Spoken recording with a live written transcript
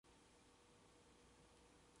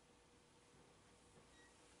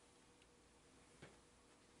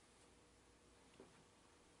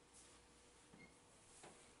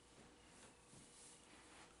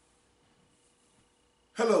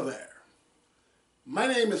Hello there. My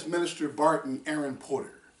name is Minister Barton Aaron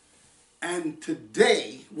Porter, and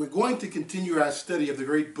today we're going to continue our study of the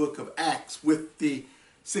great book of Acts with the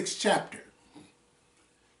 6th chapter.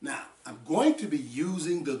 Now, I'm going to be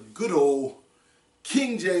using the good old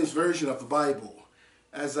King James Version of the Bible,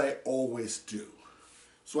 as I always do.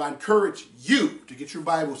 So I encourage you to get your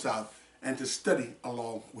Bibles out and to study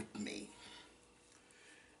along with me.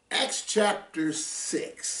 Acts chapter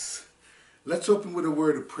 6. Let's open with a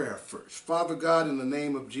word of prayer first. Father God, in the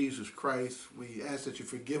name of Jesus Christ, we ask that you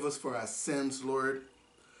forgive us for our sins, Lord.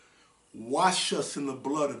 Wash us in the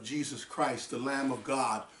blood of Jesus Christ, the Lamb of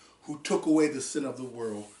God, who took away the sin of the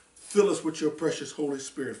world. Fill us with your precious Holy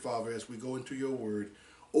Spirit, Father, as we go into your word.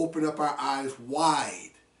 Open up our eyes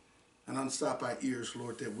wide and unstop our ears,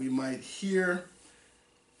 Lord, that we might hear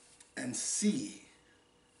and see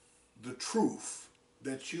the truth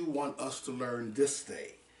that you want us to learn this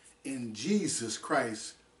day. In Jesus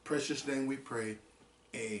Christ's precious name we pray,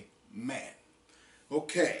 amen.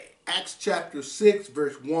 Okay, Acts chapter 6,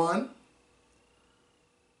 verse 1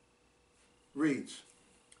 reads,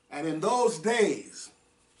 "And in those days,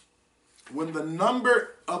 when the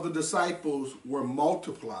number of the disciples were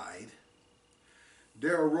multiplied,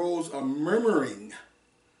 there arose a murmuring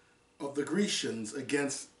of the Grecians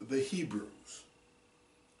against the Hebrews,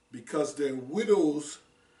 because their widows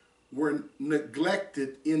were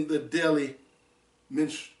neglected in the daily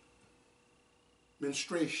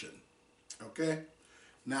menstruation." Okay?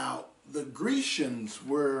 Now, the Grecians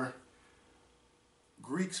were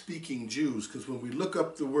Greek-speaking Jews, because when we look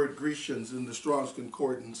up the word Grecians in the Strong's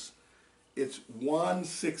Concordance, it's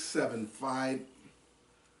 1675,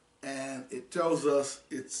 and it tells us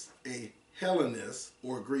it's a Hellenist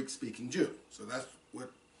or Greek-speaking Jew. So that's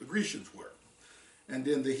what the Grecians were. And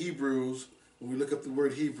then the Hebrews, when we look up the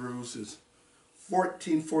word Hebrews, is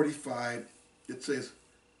 1445. It says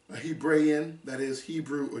a Hebraean, that is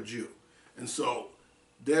Hebrew or Jew. And so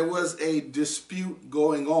there was a dispute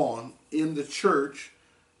going on in the church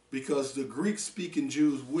because the Greek-speaking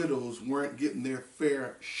Jews' widows weren't getting their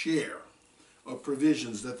fair share of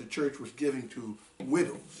provisions that the church was giving to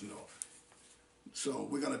widows, So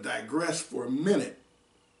we're going to digress for a minute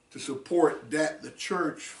to support that the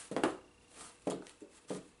church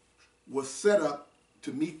was set up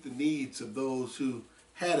to meet the needs of those who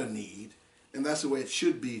had a need, and that's the way it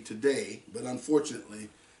should be today. But unfortunately,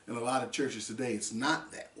 in a lot of churches today, it's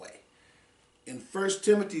not that way. In 1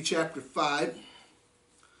 Timothy chapter 5,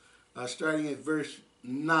 starting at verse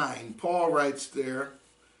 9, Paul writes there,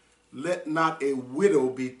 "Let not a widow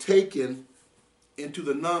be taken into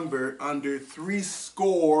the number under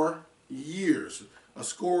 60 years. A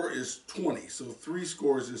score is 20, so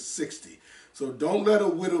 60 is 60. So don't let a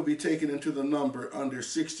widow be taken into the number under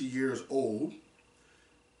 60 years old,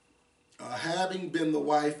 having been the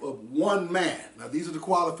wife of one man." Now these are the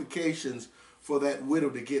qualifications for that widow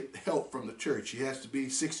to get help from the church. She has to be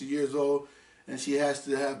 60 years old, and she has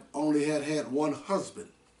to have only had one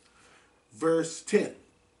husband. Verse 10,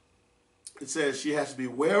 it says she has to be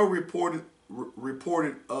well reported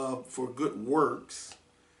of for good works,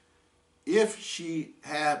 if she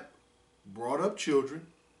had brought up children,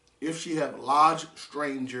 if she had lodged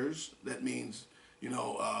strangers, that means,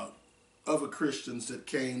 other Christians that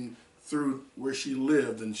came through where she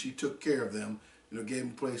lived and she took care of them, gave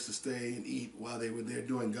them a place to stay and eat while they were there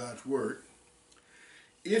doing God's work.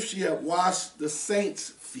 If she had washed the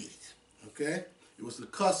saints' feet, okay? It was the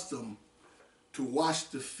custom to wash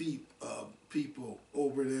the feet of people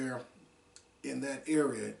over there in that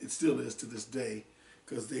area. It still is to this day,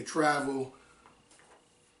 because they travel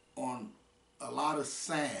on a lot of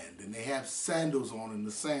sand, and they have sandals on, and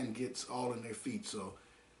the sand gets all in their feet. So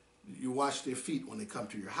you wash their feet when they come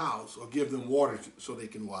to your house, or give them water so they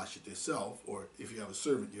can wash it themselves, or if you have a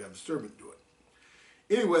servant, you have a servant do it.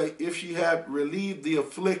 Anyway, if she had relieved the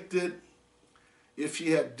afflicted, if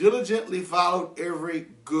she had diligently followed every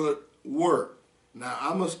good work. Now,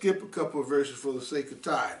 I'm going to skip a couple of verses for the sake of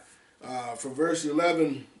time. From verse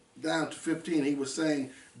 11 down to 15, he was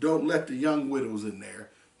saying, don't let the young widows in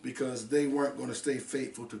there, because they weren't going to stay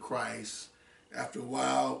faithful to Christ. After a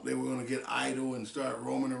while, they were going to get idle and start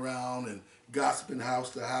roaming around and gossiping house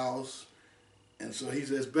to house. And so he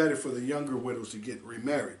says, better for the younger widows to get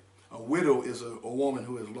remarried. A widow is a woman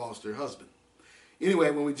who has lost her husband. Anyway,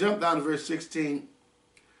 when we jump down to verse 16,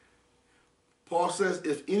 Paul says,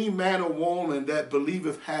 if any man or woman that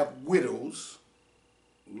believeth have widows,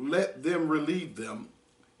 let them relieve them,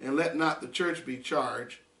 and let not the church be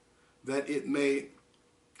charged, that it may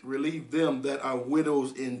relieve them that are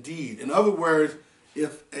widows indeed. In other words,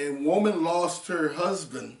 if a woman lost her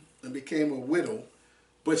husband and became a widow,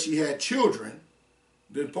 but she had children,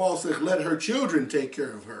 Then Paul says, let her children take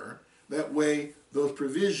care of her. That way, those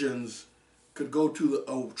provisions could go to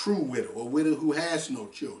a true widow, a widow who has no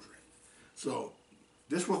children. So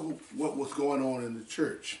this was what was going on in the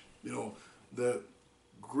church. You know, the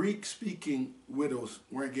Greek-speaking widows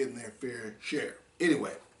weren't getting their fair share.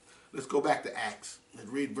 Anyway, let's go back to Acts and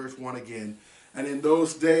read verse 1 again. And in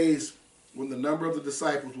those days, when the number of the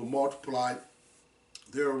disciples were multiplied,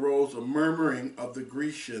 there arose a murmuring of the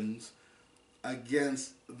Grecians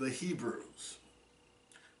against the Hebrews,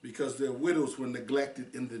 because their widows were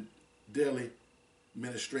neglected in the daily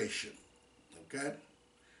ministration. Okay?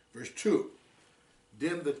 Verse 2.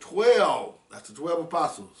 Then the 12, that's the 12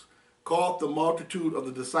 apostles, called the multitude of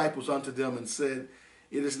the disciples unto them and said,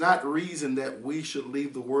 it is not reason that we should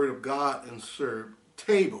leave the word of God and serve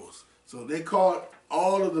tables. So they called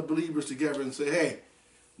all of the believers together and said, hey,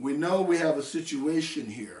 we know we have a situation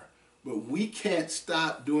here, but we can't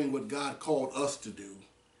stop doing what God called us to do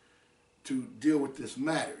to deal with this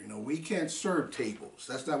matter. You know, we can't serve tables.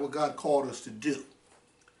 That's not what God called us to do.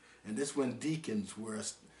 And this when deacons were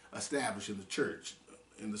established in the church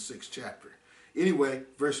in the 6th chapter. Anyway,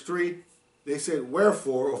 verse 3, they said,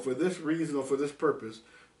 wherefore, or for this reason, or for this purpose,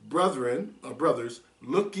 brethren, or brothers,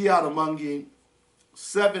 look ye out among you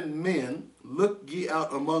 7 men, look ye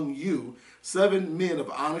out among you 7 men of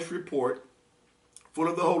honest report, full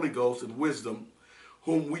of the Holy Ghost and wisdom,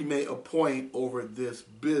 whom we may appoint over this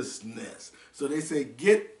business. So they say,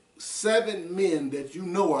 get 7 men that you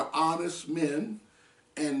know are honest men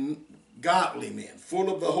and godly men,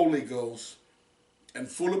 full of the Holy Ghost and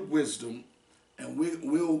full of wisdom, and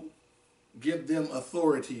we'll give them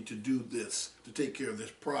authority to do this, to take care of this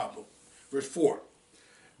problem. Verse 4,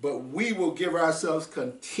 but we will give ourselves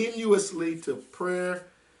continuously to prayer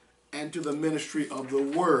and to the ministry of the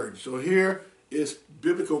word. So here is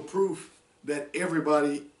biblical proof that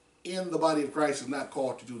everybody in the body of Christ is not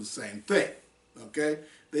called to do the same thing. Okay?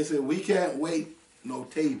 They said we can't wait no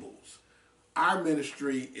tables. Our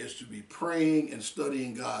ministry is to be praying and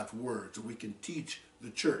studying God's word so we can teach the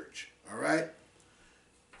church. All right?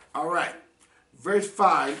 All right. Verse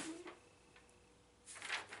 5,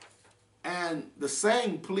 and the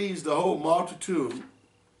saying pleased the whole multitude.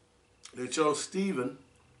 They chose Stephen,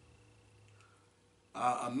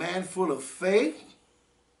 a man full of faith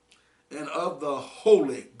and of the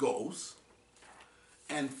Holy Ghost,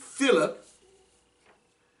 and Philip,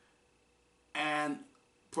 and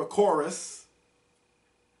Prochorus,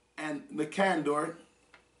 and Nicanor,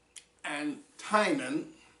 and Timon,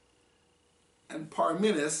 and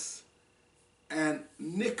Parmenas, and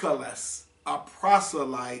Nicholas, a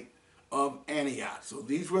proselyte of Antioch. So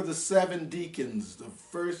these were the 7 deacons, the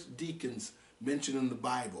first deacons mentioned in the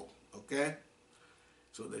Bible. Okay?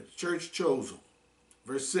 So the church chose them.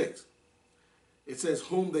 Verse 6. It says,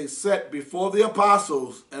 whom they set before the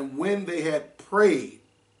apostles, and when they had prayed,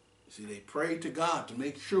 see, they prayed to God to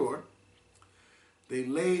make sure, they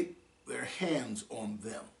laid their hands on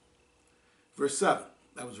them. Verse 7,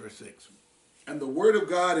 that was verse 6. And the word of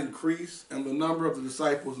God increased, and the number of the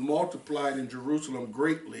disciples multiplied in Jerusalem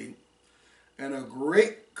greatly, and a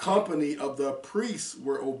great company of the priests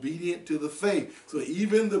were obedient to the faith. So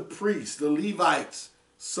even the priests, the Levites,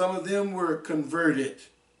 some of them were converted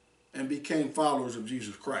and became followers of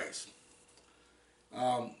Jesus Christ.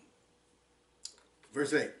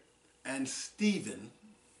 Verse 8, and Stephen,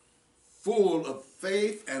 full of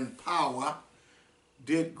faith and power,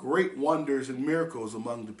 did great wonders and miracles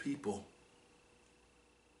among the people.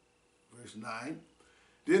 Verse 9,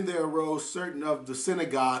 then there arose certain of the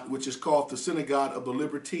synagogue, which is called the synagogue of the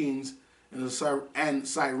Libertines and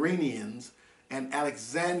Cyrenians and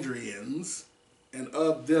Alexandrians, and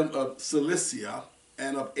of them of Cilicia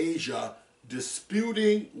and of Asia,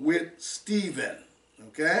 disputing with Stephen.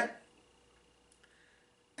 Okay?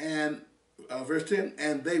 And verse 10,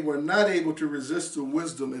 and they were not able to resist the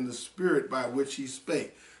wisdom and the spirit by which he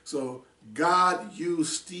spake. So God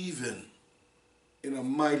used Stephen in a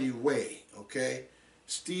mighty way. Okay?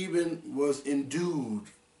 Stephen was endued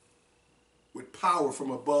with power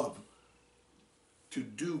from above to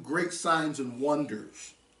do great signs and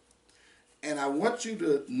wonders. And I want you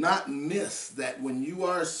to not miss that when you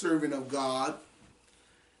are a servant of God,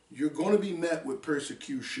 you're going to be met with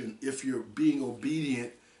persecution if you're being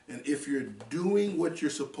obedient and if you're doing what you're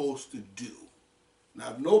supposed to do.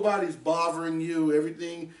 Now, if nobody's bothering you,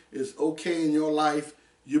 everything is okay in your life,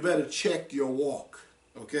 you better check your walk,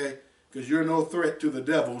 okay? Because you're no threat to the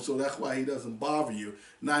devil, so that's why he doesn't bother you.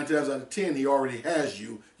 9 times out of 10, he already has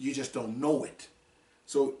you. You just don't know it.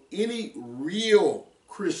 So any real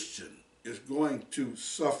Christian is going to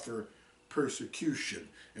suffer persecution.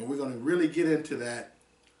 And we're going to really get into that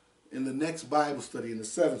in the next Bible study in the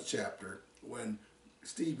 7th chapter when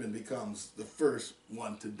Stephen becomes the first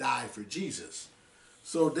one to die for Jesus.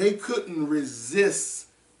 So they couldn't resist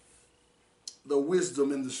the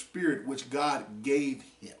wisdom and the spirit which God gave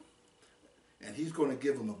him. And he's going to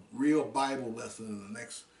give them a real Bible lesson in the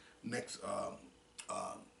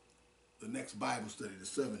next Bible study, the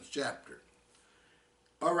 7th chapter.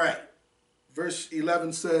 All right. Verse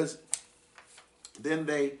 11 says, then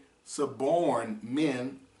they suborned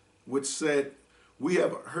men which said, we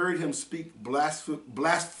have heard him speak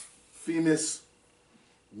blasphemous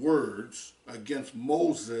words against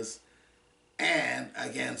Moses and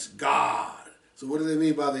against God. So what do they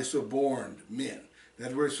mean by they suborned men?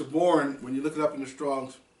 That word suborn, when you look it up in the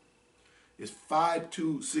Strong's, is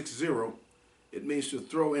 5260. It means to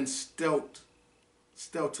throw in stealthily,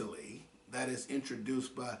 that is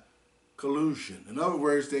introduced by collusion. In other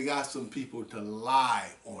words, they got some people to lie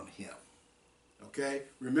on him. Okay?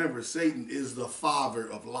 Remember, Satan is the father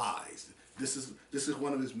of lies. This is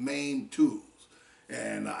one of his main tools.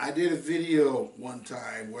 And I did a video one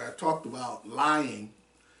time where I talked about lying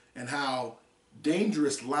and how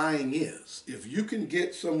dangerous lying is. If you can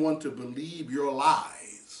get someone to believe your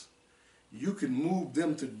lies, you can move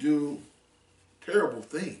them to do terrible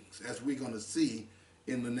things, as we're going to see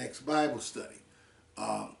in the next Bible study.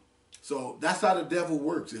 So that's how the devil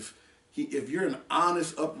works. If you're an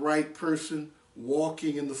honest, upright person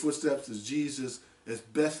walking in the footsteps of Jesus as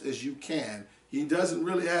best as you can, he doesn't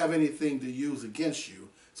really have anything to use against you.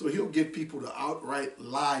 So he'll get people to outright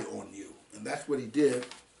lie on you. And that's what he did.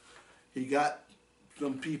 He got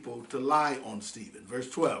some people to lie on Stephen. Verse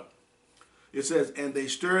 12. It says, and they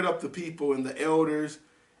stirred up the people and the elders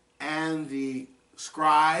and the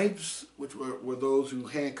scribes, which were those who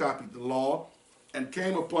hand-copied the law, and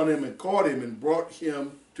came upon him and caught him and brought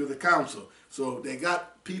him to the council. So they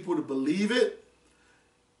got people to believe it,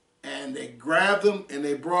 and they grabbed him and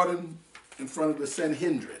they brought him in front of the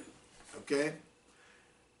Sanhedrin. Okay?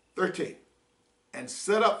 13. And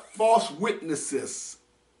set up false witnesses,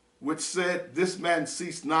 which said, this man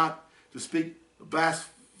ceased not to speak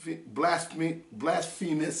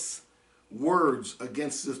blasphemous words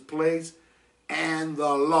against this place and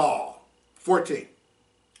the law. 14.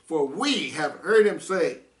 For we have heard him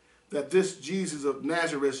say that this Jesus of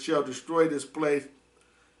Nazareth shall destroy this place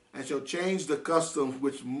and shall change the customs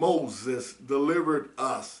which Moses delivered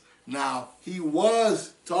us. Now, he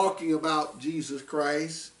was talking about Jesus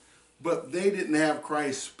Christ, but they didn't have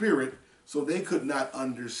Christ's spirit, so they could not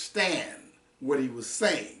understand what he was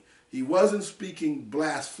saying. He wasn't speaking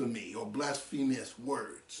blasphemy or blasphemous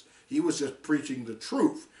words. He was just preaching the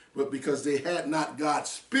truth. But because they had not God's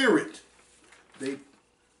spirit, the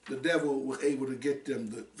devil was able to get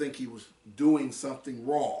them to think he was doing something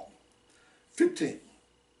wrong. 15.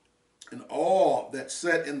 And all that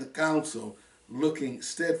sat in the council, looking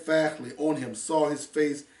steadfastly on him, saw his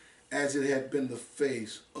face as it had been the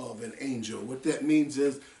face of an angel. What that means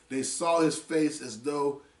is they saw his face as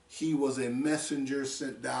though he was a messenger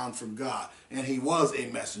sent down from God. And he was a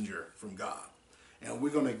messenger from God. And we're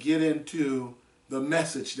going to get into the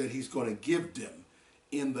message that he's going to give them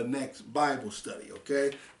in the next Bible study,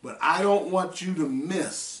 okay? But I don't want you to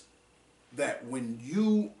miss that when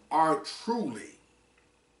you are truly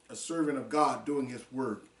a servant of God doing his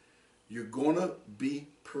work, you're going to be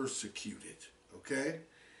persecuted, okay?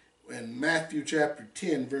 In Matthew chapter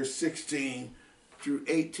 10, verse 16 through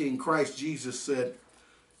 18, Christ Jesus said,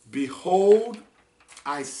 behold,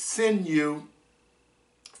 I send you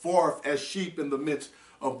forth as sheep in the midst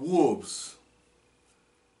of wolves.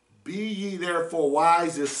 Be ye therefore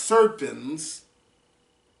wise as serpents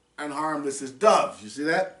and harmless as doves. You see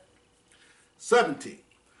that? 17.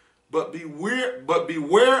 But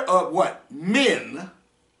beware of what? Men,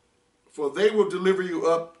 for they will deliver you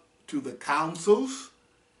up to the councils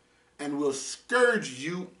and will scourge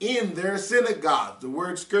you in their synagogues. The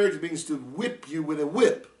word scourge means to whip you with a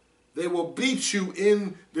whip. They will beat you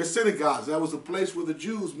in their synagogues. That was the place where the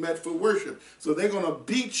Jews met for worship. So they're going to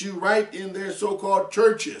beat you right in their so-called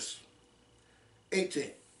churches.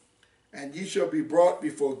 18. And ye shall be brought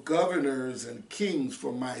before governors and kings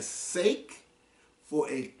for my sake, for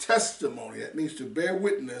a testimony. That means to bear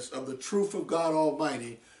witness of the truth of God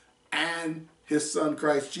Almighty and his Son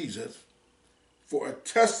Christ Jesus, for a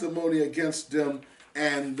testimony against them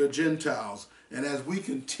and the Gentiles. And as we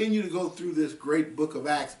continue to go through this great book of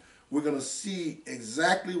Acts, we're going to see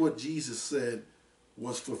exactly what Jesus said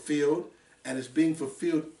was fulfilled, and it's being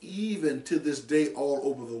fulfilled even to this day all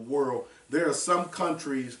over the world. There are some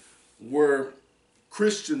countries where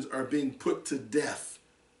Christians are being put to death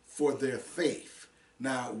for their faith.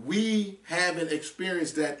 Now, we haven't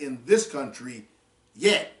experienced that in this country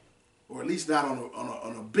yet, or at least not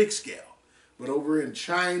on a big scale. But over in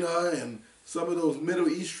China and some of those Middle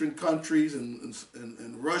Eastern countries and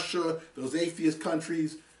Russia, those atheist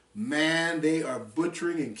countries, man, they are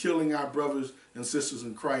butchering and killing our brothers and sisters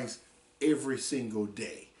in Christ every single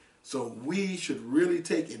day. So we should really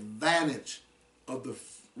take advantage of the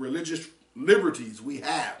religious liberties we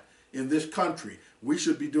have in this country. We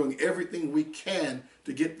should be doing everything we can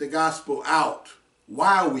to get the gospel out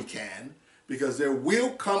while we can, because there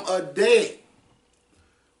will come a day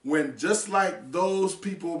when, just like those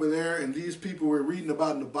people over there and these people we're reading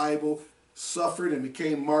about in the Bible suffered and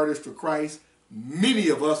became martyrs for Christ, many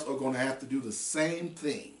of us are going to have to do the same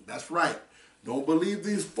thing. That's right. Don't believe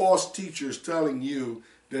these false teachers telling you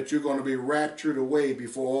that you're going to be raptured away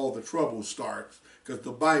before all the trouble starts, because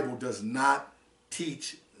the Bible does not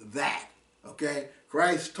teach that. Okay?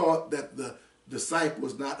 Christ taught that the disciple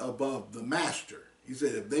is not above the master. He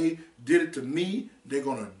said, if they did it to me, they're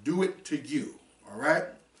going to do it to you. All right?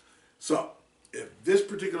 So, if this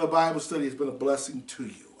particular Bible study has been a blessing to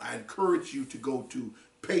you, I encourage you to go to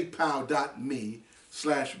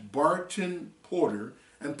paypal.me/bartonporter,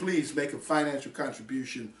 and please make a financial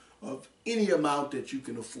contribution of any amount that you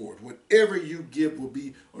can afford. Whatever you give will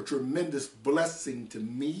be a tremendous blessing to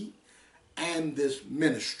me and this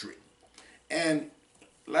ministry. And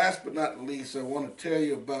last but not least, I want to tell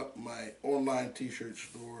you about my online t-shirt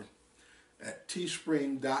store at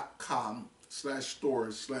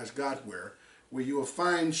teespring.com/stores/Godwear, where you will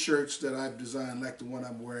find shirts that I've designed like the one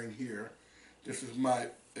I'm wearing here. This is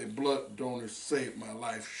a blood donor saved my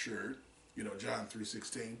life shirt, you know, John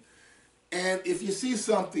 3:16. And if you see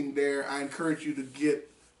something there, I encourage you to get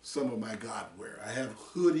some of my Godwear. I have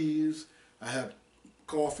hoodies, I have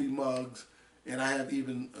coffee mugs, and I have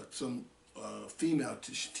even some female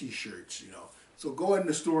t-shirts, you know. So go in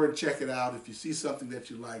the store and check it out. If you see something that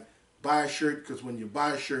you like, buy a shirt, because when you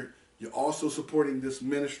buy a shirt, you're also supporting this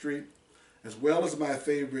ministry, as well as my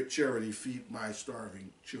favorite charity, Feed My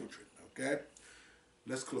Starving Children, okay?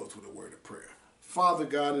 Let's close with a word of prayer. Father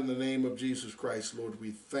God, in the name of Jesus Christ, Lord, we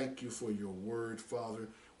thank you for your word, Father.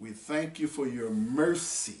 We thank you for your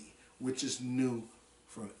mercy, which is new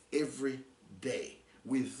for every day.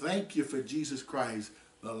 We thank you for Jesus Christ,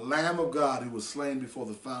 the Lamb of God who was slain before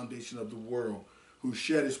the foundation of the world, who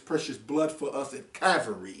shed his precious blood for us at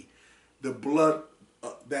Calvary, the blood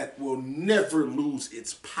that will never lose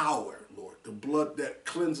its power, Lord, the blood that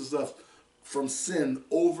cleanses us from sin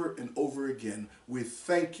over and over again. We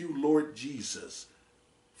thank you, Lord Jesus,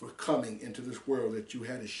 for coming into this world that you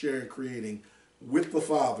had a share in creating with the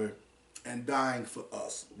Father and dying for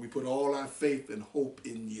us. We put all our faith and hope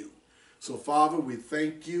in you. So, Father, we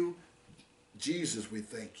thank you. Jesus, we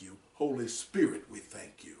thank you. Holy Spirit, we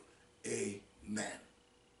thank you. Amen.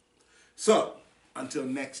 So, until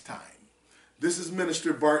next time, this is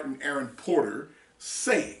Minister Barton Aaron Porter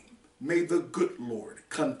saying, may the good Lord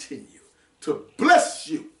continue to bless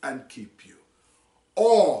you and keep you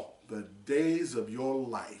all the days of your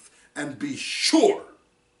life. And be sure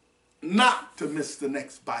not to miss the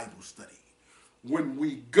next Bible study when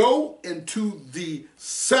we go into the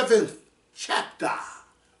 7th chapter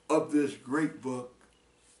of this great book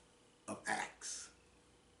of Acts.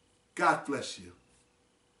 God bless you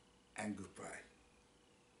and goodbye.